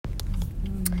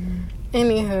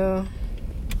Anywho,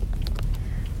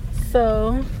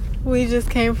 so we just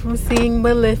came from seeing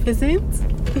Maleficent.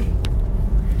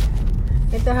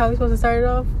 Ain't that how we supposed to start it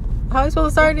off? How we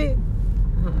supposed to start it?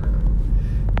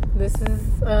 This is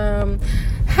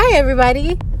hi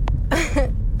everybody.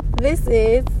 This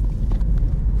is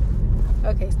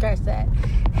okay, scratch that.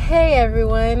 Hey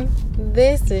everyone,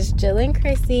 this is Jill and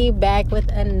Chrissy back with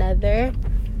another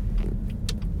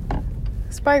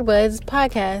Spark Buds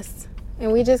podcast.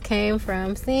 And we just came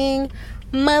from seeing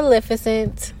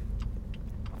Maleficent.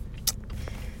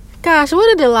 Gosh,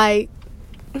 what a delight.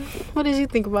 What did you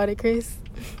think about it, Chris?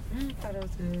 I thought it was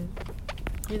good.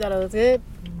 You thought it was good?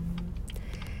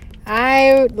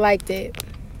 I liked it.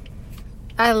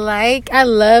 I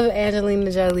love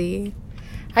Angelina Jolie.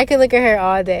 I could look at her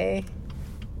all day,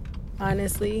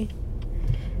 honestly.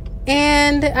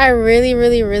 And I really,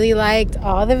 really, really liked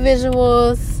all the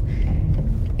visuals.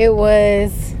 It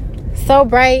was so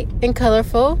bright and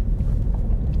colorful,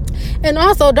 and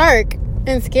also dark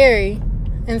and scary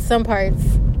in some parts,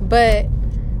 but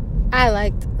I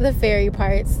liked the fairy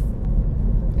parts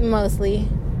mostly.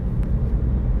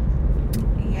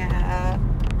 Yeah.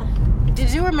 Did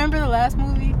you remember the last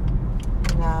movie?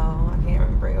 No, I can't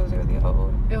remember. It was really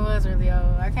old. It was really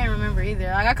old. I can't remember either.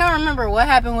 Like, I can't remember what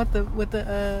happened with the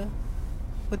parents.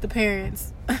 With the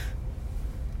parents?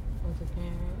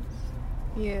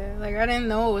 Yeah, like I didn't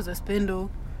know it was a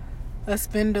spindle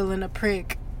and a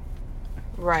prick.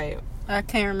 Right. I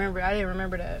can't remember. I didn't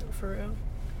remember that for real.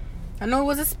 I knew it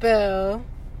was a spell.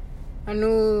 I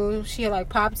knew she had like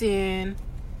popped in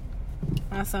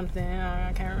on something.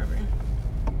 I can't remember.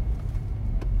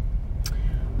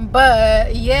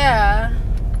 But yeah,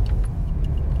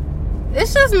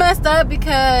 it's just messed up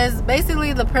because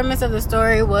basically the premise of the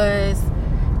story was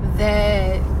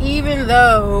that even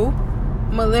though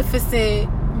Maleficent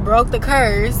broke the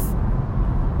curse,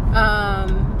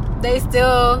 they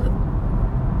still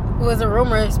was a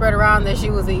rumor spread around that she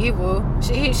was evil.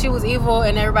 She was evil,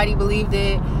 and everybody believed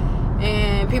it,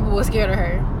 and people were scared of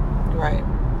her. Right.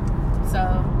 So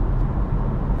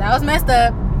that was messed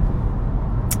up.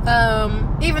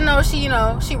 Even though she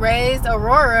raised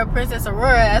Princess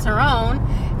Aurora as her own,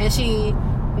 and she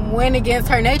went against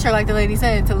her nature, like the lady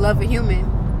said, to love a human.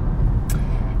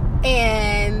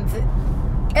 And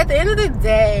at the end of the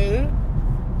day,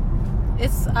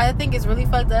 I think it's really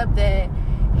fucked up that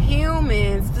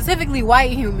humans, specifically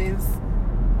white humans,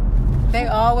 they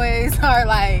always are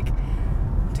like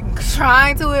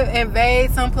trying to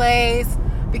invade someplace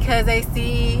because they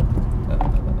see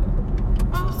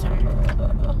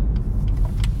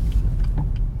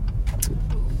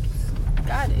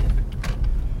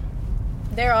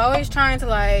they're always trying to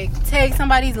like take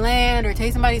somebody's land or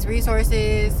take somebody's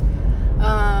resources,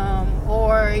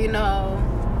 or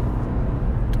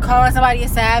calling somebody a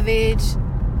savage,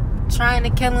 trying to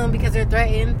kill them because they're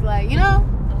threatened. Like,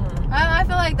 I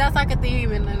feel like that's like a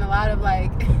theme in a lot of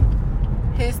like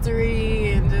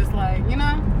history and just like,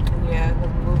 Yeah, the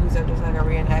movies are just like a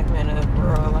reenactment of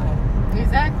real life.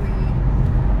 Exactly.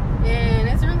 And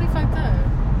it's really fucked up.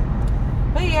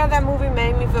 But yeah, that movie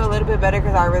made me feel a little bit better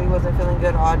because I really wasn't feeling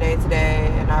good all day today,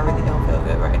 and I really don't feel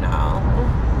good right now.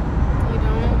 You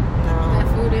don't? No. That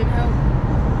food didn't help?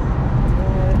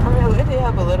 I mean, it did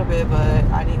help a little bit, but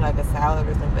I need like a salad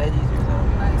or some veggies or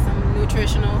something. Like some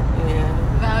nutritional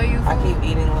value food. I keep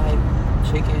eating like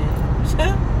chicken.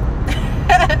 So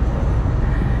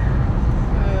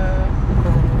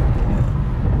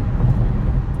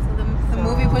the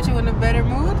movie put you in a better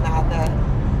mood? Not that.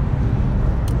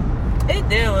 It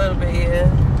did a little bit, yeah.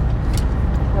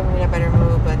 Put me in a better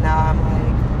mood, but now I'm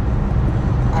like,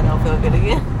 I don't feel good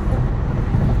again.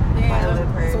 Yeah,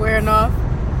 it's wearing off.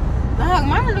 Dog,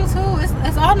 mine do too.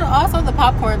 It's also the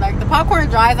popcorn. Like, the popcorn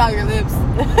dries out your lips.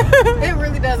 It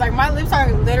really does. Like, my lips are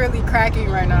literally cracking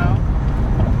right now.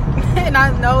 And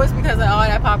I know it's because of all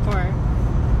that popcorn.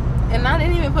 And I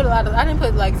didn't even put I didn't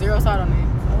put like zero salt on it.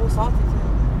 It was salty too.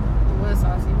 It was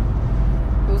saucy.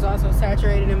 It was also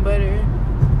saturated in butter.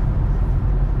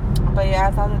 But yeah,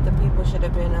 I thought that the people should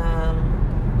have been,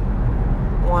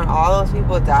 when all those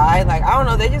people died, like, I don't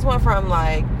know, they just went from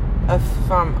like,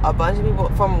 from a bunch of people,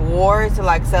 from war to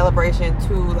like celebration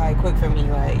to like quick for me.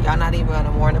 Like, y'all not even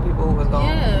gonna mourn the people who was gone.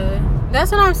 Yeah,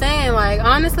 that's what I'm saying. Like,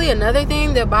 honestly, another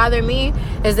thing that bothered me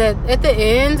is that at the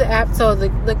end, so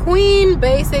the queen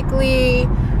basically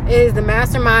is the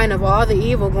mastermind of all the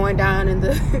evil going down in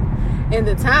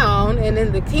the town and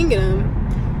in the kingdom.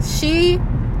 She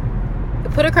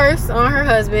put a curse on her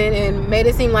husband and made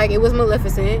it seem like it was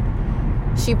Maleficent.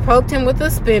 She poked him with a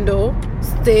spindle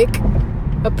stick,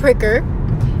 a pricker,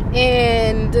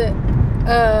 and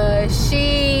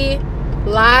she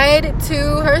lied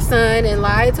to her son and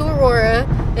lied to Aurora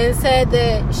and said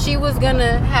that she was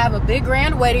gonna have a big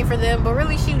grand wedding for them, but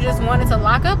really she just wanted to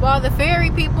lock up all the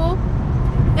fairy people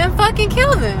and fucking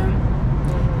kill them.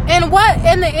 And what,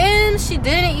 in the end, she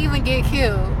didn't even get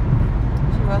killed.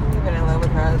 She wasn't even in love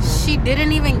with her husband. She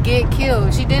didn't even get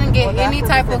killed. She didn't get any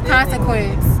type of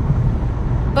consequence.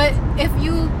 But if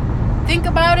you think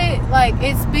about it, like,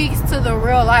 it speaks to the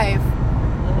real life.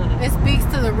 Mm-hmm. It speaks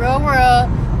to the real world.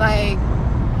 Like,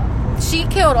 she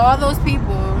killed all those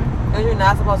people. And you're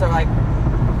not supposed to, like,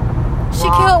 she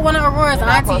killed one of Aurora's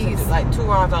aunties. Like, 2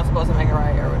 wrongs aren't supposed to make it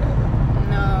right or whatever.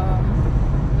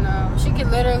 No. She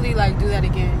could literally, like, do that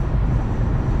again.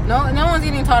 No one's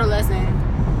even taught a lesson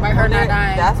by her not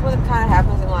dying. That's what kind of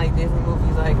happens in, like, Disney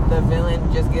movies. Like, the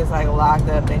villain just gets, like, locked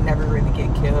up. They never really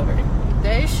get killed or anything.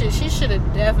 She should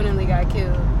have definitely got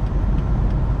killed.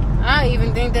 I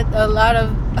even think that a lot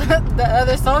of the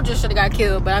other soldiers should have got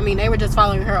killed, but I mean, they were just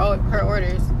following her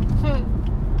orders.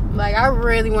 Like, I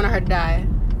really wanted her to die.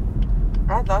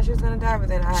 I thought she was gonna die, but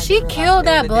then she killed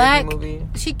that black.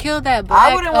 She killed that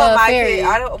black. I wouldn't want my fairy. kids.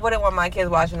 I wouldn't want my kids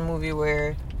watching a movie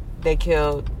where they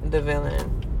killed the villain.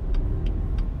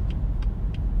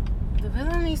 The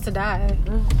villain needs to die.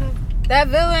 Mm-hmm. That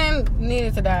villain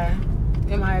needed to die,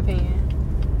 in my opinion.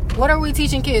 What are we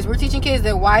teaching kids? We're teaching kids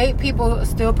that white people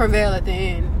still prevail at the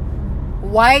end.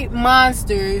 White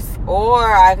monsters. Or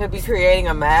I could be creating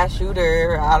a mass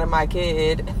shooter out of my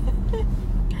kid.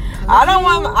 I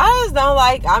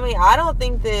don't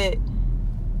think that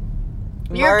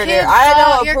your kid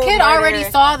already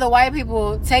saw the white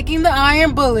people taking the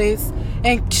iron bullets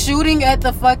and shooting at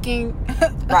the fucking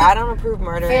but I don't approve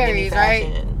murder fairies, in any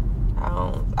fashion. Right?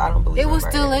 I don't believe it was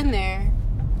murder. Still in there.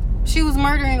 She was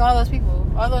murdering all those people.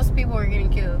 All those people were getting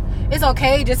killed. It's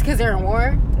okay just because they're in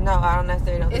war. No, I don't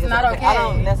necessarily think it's not okay. I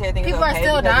don't necessarily think people it's okay are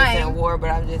still dying. It's in war, but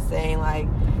I'm just saying, like,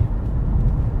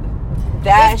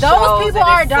 that if those shows people that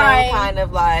are dying, some kind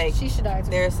of, like, she should die too.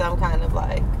 There's some kind of,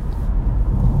 like,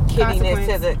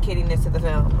 kiddiness to the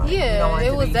film. Like, yeah,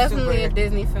 it was definitely a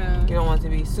Disney film. You don't want it to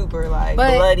be super, like,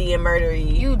 bloody and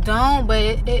murdery. You don't, but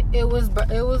it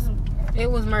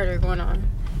was murder going on,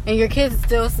 and your kids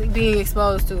still being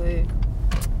exposed to it.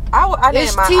 I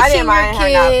didn't mind her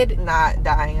not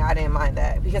dying. I didn't mind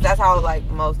that because that's how, like,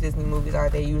 most Disney movies are.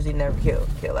 They usually never kill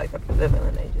like the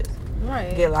villain. They just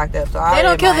get locked up. So they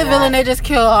don't kill the villain. They just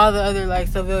kill all the other, like,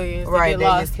 civilians. Right. They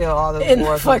just kill all the in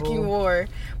the fucking war.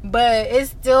 But it's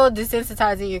still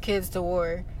desensitizing your kids to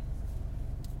war.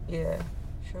 Yeah,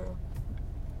 true.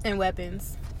 And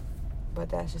weapons. But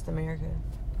that's just America.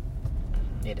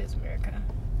 It is America.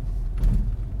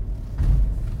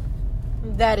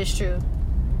 That is true.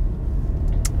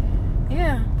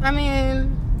 Yeah, I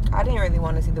mean, I didn't really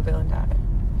want to see the villain die.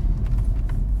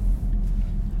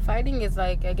 Fighting is,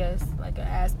 like, I guess, like, an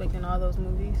aspect in all those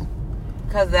movies.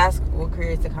 Because that's what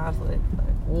creates the conflict.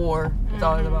 Like, war. It's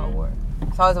always about war.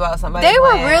 It's always about somebody. They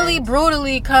were really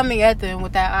brutally coming at them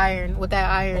with that iron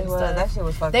stuff. That shit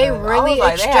was fucked up. They really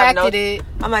extracted it.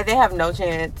 I'm like, they have no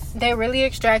chance. They really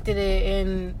extracted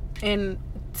it and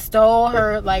stole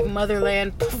her, like,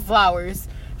 motherland flowers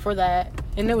for that.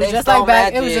 And it was just like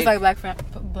Black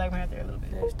Panther a little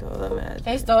bit.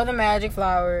 They stole the magic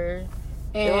flower.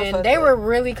 And they were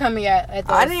really coming at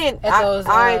those.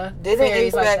 I didn't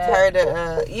expect her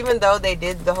to, even though they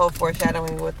did the whole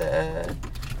foreshadowing with the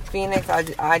Phoenix,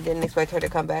 I didn't expect her to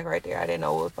come back right there. I didn't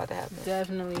know what was about to happen.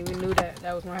 Definitely. We knew that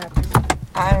was going to happen.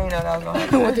 I didn't know that was going to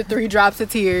happen. With the 3 drops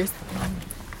of tears.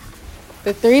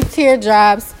 The 3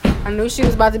 teardrops. I knew she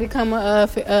was about to become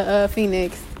a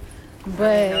Phoenix.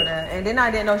 But I didn't know that. And then I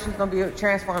didn't know she was going to be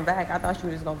transformed back. I thought she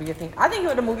was just going to be a Phoenix. I think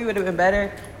the movie would have been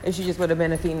better if she just would have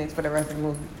been a Phoenix for the rest of the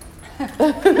movie. No,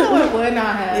 it would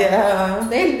not have. Yeah.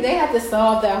 They had to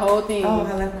solve that whole thing. Oh,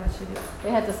 I like my shit. They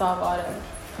had to solve all that.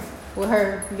 With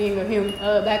her being a human,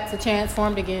 back to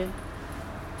transformed again.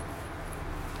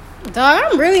 Dog,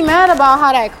 I'm really mad about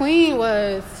how that queen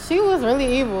was. She was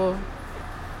really evil.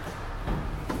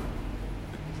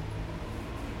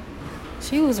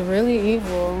 She was really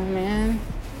evil, man.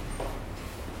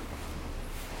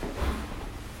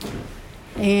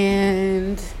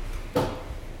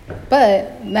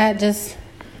 But that just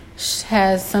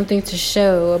has something to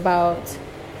show about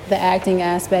the acting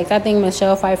aspect. I think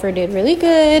Michelle Pfeiffer did really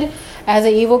good as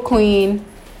an evil queen.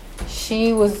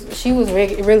 She was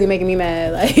really making me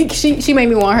mad. Like, she made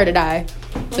me want her to die.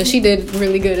 So she did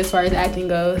really good as far as acting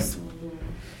goes.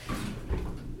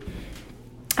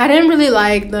 I didn't really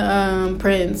like the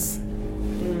Prince.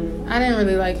 I didn't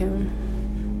really like him.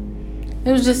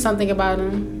 It was just something about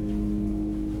him.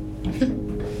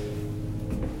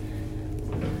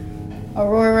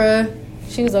 Aurora,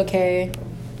 She was okay.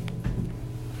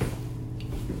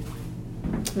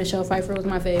 Michelle Pfeiffer was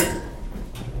my favorite.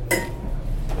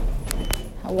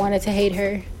 I wanted to hate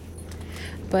her,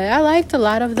 but I liked a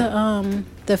lot of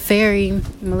the fairy,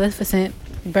 Maleficent,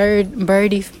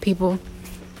 birdie people.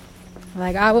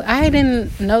 Like I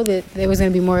didn't know that there was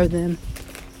gonna be more of them.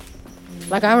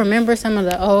 Like I remember some of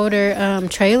the older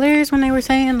trailers when they were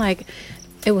saying like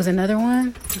it was another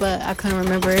one, but I couldn't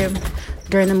remember it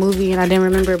during the movie, and I didn't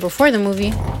remember it before the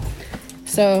movie,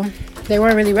 so they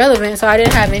weren't really relevant. So I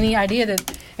didn't have any idea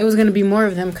that it was gonna be more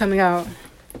of them coming out.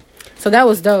 So that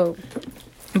was dope.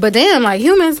 But damn, like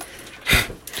humans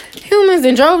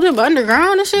and drove them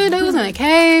underground and shit. They was in a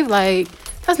cave. Like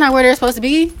that's not where they're supposed to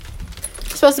be.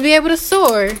 They're supposed to be able to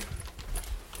soar.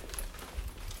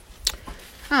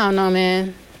 I don't know,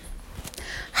 man.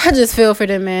 I just feel for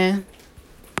them, man.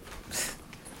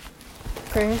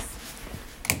 Chris?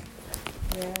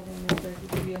 Yeah, I didn't know there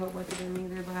could be a whole bunch of them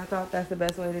either, but I thought that's the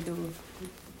best way to do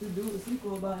a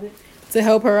sequel about it. To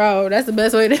help her out. That's the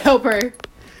best way to help her.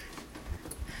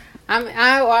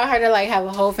 I want her to like have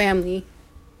a whole family.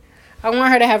 I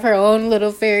want her to have her own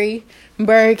little fairy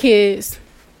bird kids.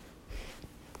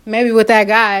 Maybe with that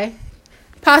guy.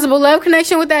 Possible love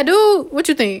connection with that dude. What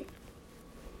you think?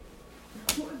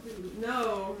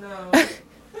 No.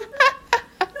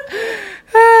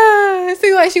 It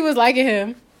seemed like she was liking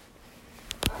him.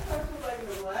 I thought she was liking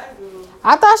the black dude.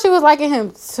 I thought she was liking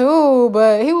him too,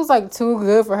 but he was like too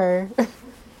good for her.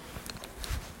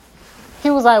 He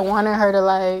was like wanting her to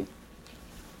like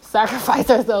sacrifice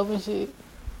herself and shit.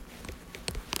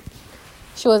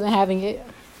 She wasn't having it.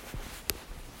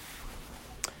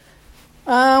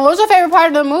 What was your favorite part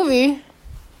of the movie?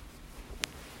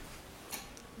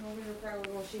 My favorite part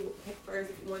was when she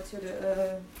first went to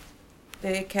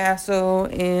the castle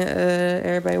and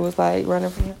everybody was like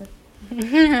running from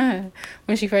her.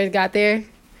 When she first got there.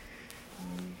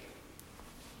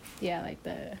 Yeah, I like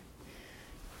that.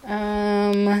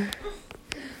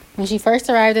 When she first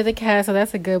arrived at the castle,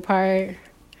 that's a good part.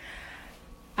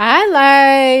 I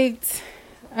liked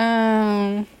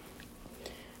when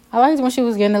she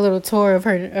was getting a little tour of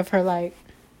her like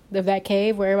of that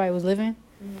cave where everybody was living.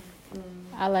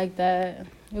 Mm-hmm. I like that.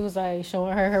 It was like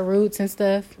showing her roots and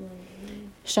stuff. Mm-hmm.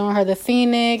 Showing her the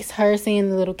phoenix, her seeing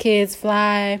the little kids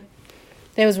fly.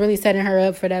 They was really setting her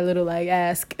up for that little like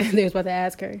ask. They was about to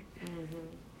ask her.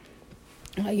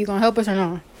 Mm-hmm. Like, you gonna help us or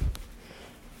not?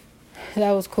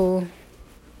 That was cool.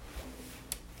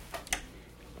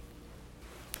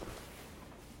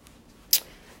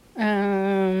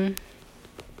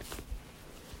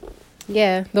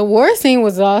 Yeah, the war scene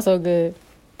was also good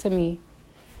to me.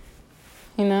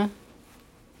 You know?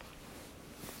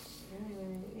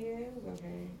 Yeah, it was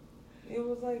okay. It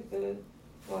was like the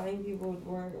flying people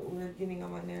were getting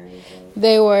on my nerves.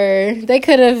 So. They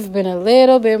could have been a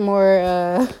little bit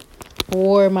more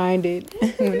war-minded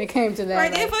when it came to that.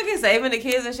 Right, they fucking saving the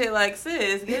kids and shit. Like,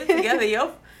 sis, get it together.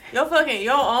 Your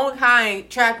own kind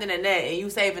trapped in a net and you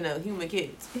saving the human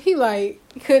kids. He like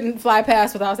couldn't fly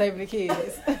past without saving the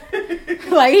kids.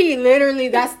 Like he literally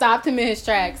that stopped him in his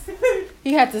tracks.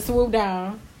 He had to swoop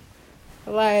down.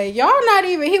 Like y'all not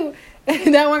even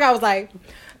that one guy was like,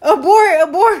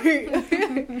 abort.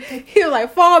 He was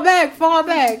like, fall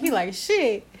back. He like,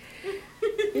 shit.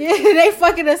 Yeah, they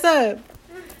fucking us up.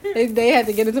 They had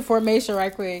to get into formation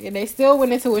right quick, and they still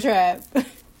went into a trap.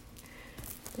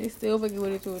 They still fucking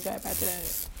went into a trap after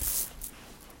that.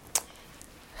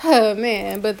 Oh,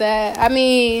 man. But the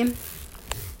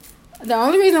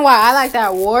only reason why I like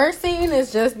that war scene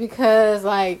is just because,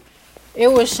 like, it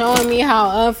was showing me how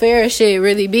unfair shit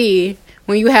really be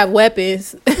when you have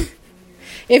weapons.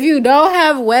 If you don't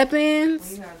have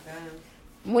weapons,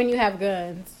 when you have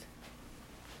guns.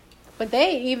 But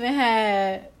they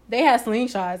had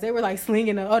slingshots. They were, like,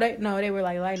 slinging them. They were,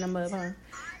 like, lighting them up, huh?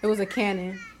 It was a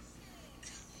cannon.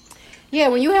 Yeah,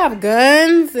 when you have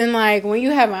guns and, like, when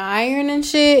you have an iron and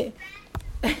shit,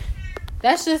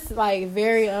 that's just, like,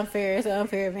 very unfair. It's an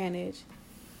unfair advantage.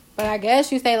 But I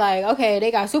guess you say, like, okay, they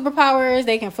got superpowers.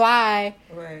 They can fly.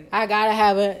 Right. I gotta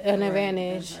have an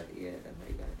advantage. That's how you got it.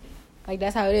 Like,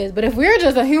 that's how it is. But if we're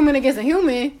just a human against a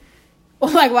human,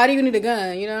 well, like, why do you need a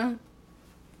gun, you know?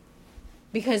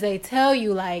 Because they tell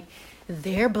you, like,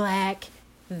 they're black,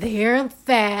 they're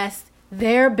fast,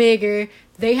 they're bigger,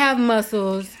 they have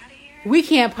muscles. We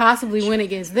can't possibly win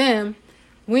against them.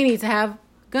 We need to have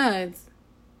guns.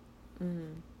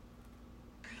 Mm-hmm.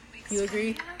 You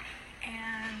agree?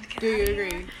 Do you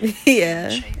agree?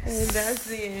 Yeah. And that's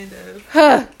the end of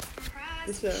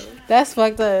the show. That's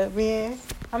fucked up, man.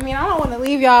 I mean, I don't want to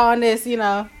leave y'all on this,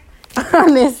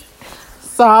 on this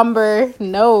somber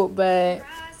note, but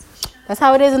That's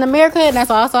how it is in America, and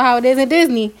that's also how it is in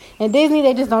Disney. In Disney,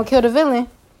 they just don't kill the villain.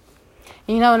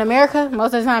 And in America,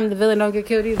 most of the time, the villain don't get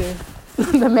killed either.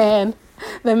 The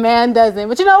man doesn't.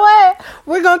 But you know what?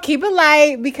 We're going to keep it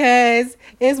light because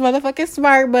it's motherfucking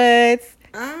Spark Buds.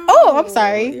 Oh, I'm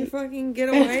sorry. You fucking get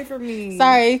away from me.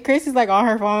 Sorry, Chrissy's like on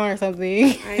her phone or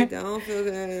something. I don't feel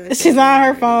good. She's on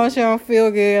her phone. She don't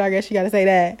feel good. I guess she got to say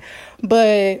that.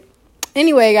 But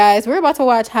anyway, guys, we're about to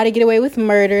watch How to Get Away with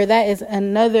Murder. That is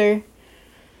another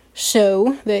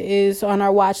show that is on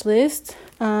our watch list.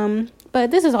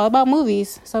 But this is all about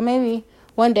movies. So maybe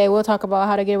one day we'll talk about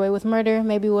How to Get Away with Murder.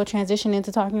 Maybe we'll transition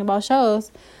into talking about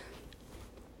shows.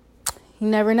 You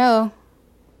never know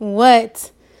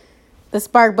what the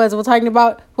Spark Buds we'll be talking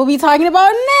about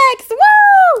next.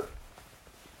 Woo!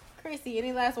 Chrissy,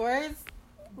 any last words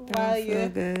while you're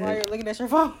looking at your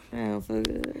phone? I don't feel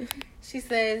good. She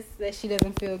says that she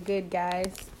doesn't feel good,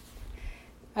 guys.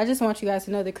 I just want you guys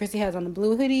to know that Chrissy has on a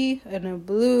blue hoodie and a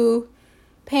blue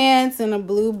pants and a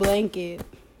blue blanket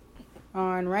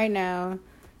on right now,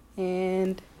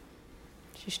 and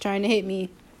she's trying to hit me.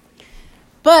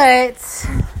 But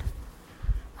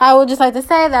I would just like to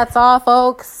say that's all,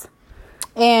 folks.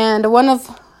 And a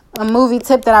movie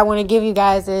tip that I want to give you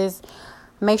guys is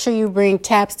make sure you bring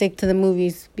chapstick to the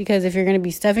movies, because if you're going to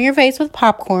be stuffing your face with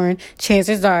popcorn,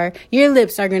 chances are your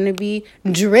lips are going to be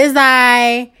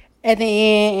drizzy at the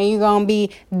end, and you're going to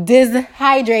be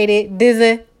dehydrated.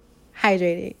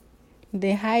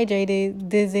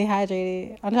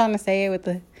 I'm trying to say it with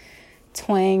the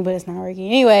twang, but it's not working.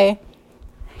 Anyway,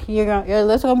 your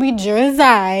lips are going to be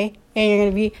drizzy, and you're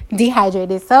going to be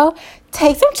dehydrated. So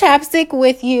take some chapstick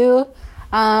with you.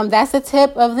 That's the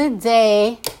tip of the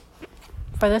day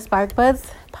for the Spark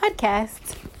Buds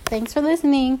podcast. Thanks for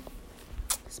listening.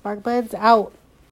 Spark Buds out.